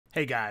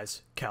Hey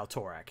guys,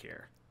 KallTorak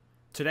here.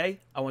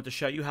 Today, I want to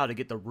show you how to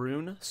get the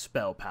Rune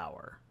spell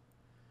power.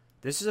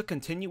 This is a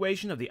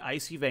continuation of the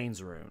Icy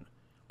Veins rune,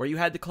 where you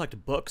had to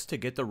collect books to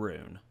get the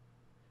rune.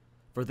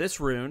 For this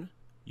rune,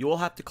 you will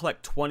have to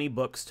collect 20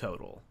 books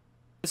total.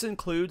 This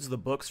includes the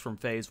books from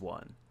Phase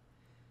 1.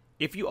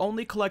 If you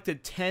only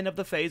collected 10 of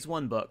the Phase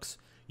 1 books,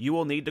 you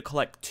will need to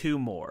collect 2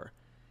 more,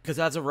 because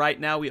as of right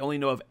now we only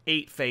know of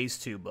 8 Phase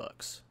 2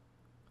 books.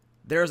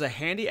 There is a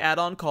handy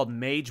add-on called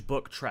Mage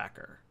Book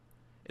Tracker.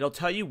 It'll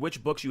tell you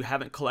which books you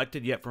haven't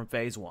collected yet from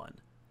Phase 1.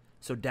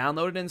 So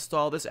download and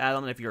install this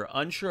add-on if you're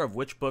unsure of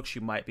which books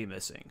you might be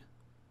missing.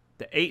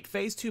 The 8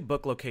 Phase 2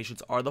 book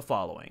locations are the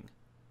following.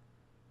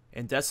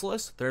 In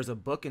Desolace, there's a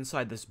book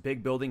inside this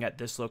big building at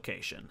this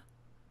location.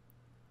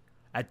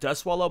 At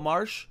Dustswallow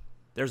Marsh,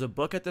 there's a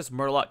book at this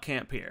Murloc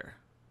camp here.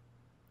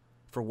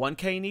 For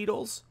 1K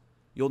needles,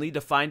 you'll need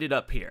to find it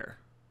up here.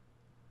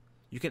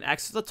 You can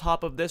access the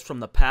top of this from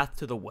the path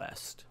to the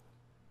west.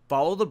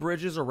 Follow the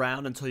bridges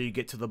around until you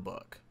get to the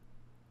book.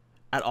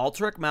 At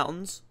KallTorak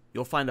Mountains,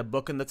 you'll find a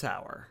book in the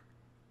tower.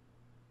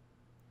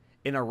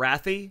 In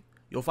Arathi,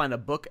 you'll find a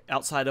book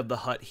outside of the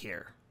hut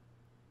here.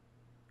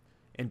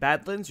 In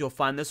Badlands, you'll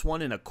find this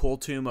one in a cool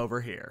tomb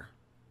over here.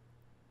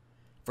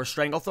 For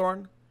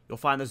Stranglethorn, you'll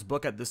find this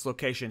book at this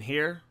location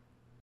here.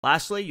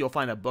 Lastly, you'll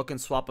find a book in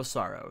Swamp of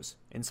Sorrows,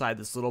 inside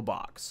this little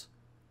box.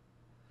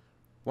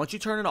 Once you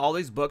turn in all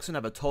these books and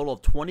have a total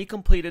of 20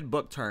 completed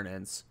book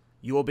turn-ins,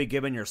 you will be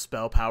given your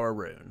spell power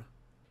rune.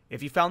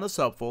 If you found this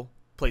helpful,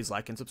 please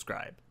like and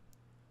subscribe.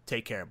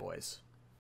 Take care, boys.